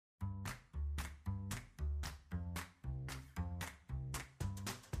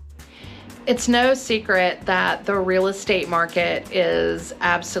It's no secret that the real estate market is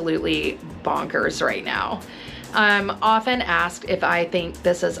absolutely bonkers right now. I'm often asked if I think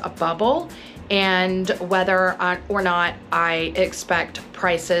this is a bubble and whether or not I expect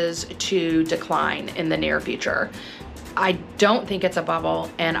prices to decline in the near future. I don't think it's a bubble,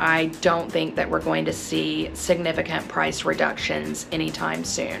 and I don't think that we're going to see significant price reductions anytime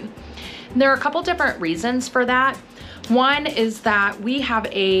soon. There are a couple different reasons for that. One is that we have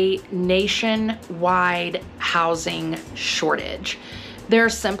a nationwide housing shortage. There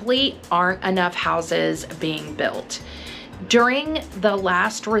simply aren't enough houses being built. During the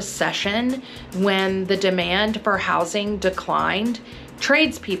last recession, when the demand for housing declined,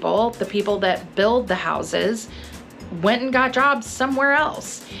 tradespeople, the people that build the houses, went and got jobs somewhere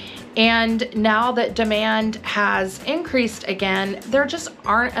else. And now that demand has increased again, there just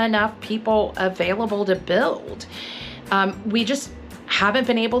aren't enough people available to build. We just haven't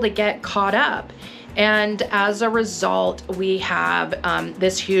been able to get caught up. And as a result, we have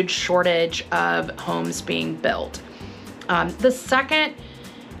this huge shortage of homes being built. The second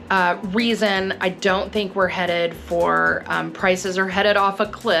reason I don't think we're headed for prices are headed off a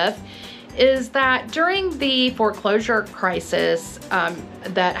cliff is that during the foreclosure crisis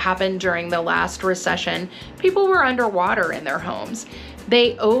that happened during the last recession, people were underwater in their homes.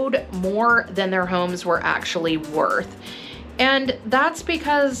 They owed more than their homes were actually worth. And that's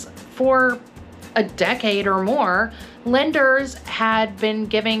because for a decade or more, lenders had been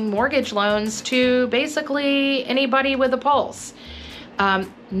giving mortgage loans to basically anybody with a pulse.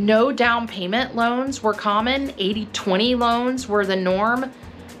 No down payment loans were common. 80-20 loans were the norm.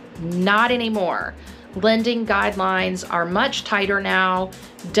 Not anymore. Lending guidelines are much tighter now.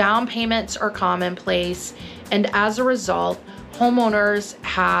 Down payments are commonplace. And as a result, homeowners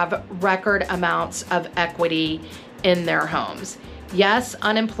have record amounts of equity in their homes. Yes,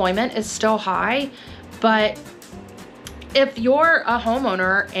 unemployment is still high, but if you're a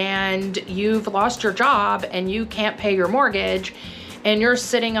homeowner and you've lost your job and you can't pay your mortgage and you're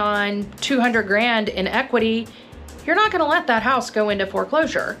sitting on 200 grand in equity, you're not gonna let that house go into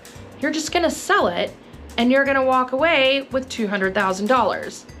foreclosure. You're just gonna sell it and you're gonna walk away with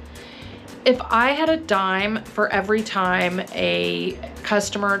 $200,000. If I had a dime for every time a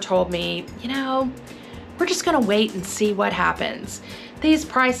customer told me, we're just gonna wait and see what happens. These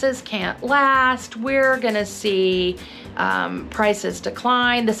prices can't last. We're gonna see prices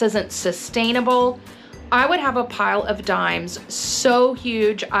decline. This isn't sustainable. I would have a pile of dimes so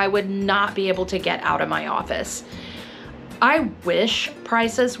huge I would not be able to get out of my office. I wish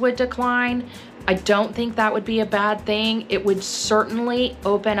prices would decline. I don't think that would be a bad thing. It would certainly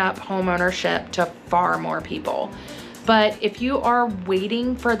open up homeownership to far more people. But if you are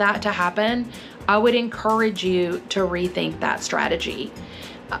waiting for that to happen, I would encourage you to rethink that strategy.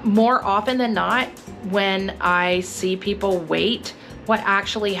 More often than not, when I see people wait, what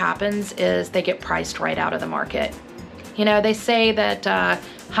actually happens is they get priced right out of the market. They say that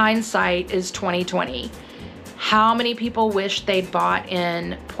hindsight is 20/20. How many people wish they'd bought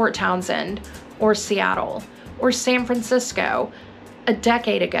in Port Townsend or Seattle or San Francisco a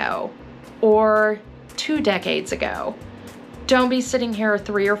decade ago or 2 decades ago? Don't be sitting here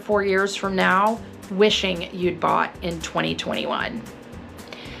 3 or 4 years from now wishing you'd bought in 2021.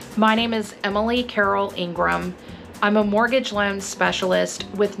 My name is Emily Carroll Ingram. I'm a mortgage loan specialist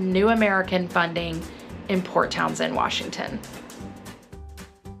with New American Funding in Port Townsend, Washington.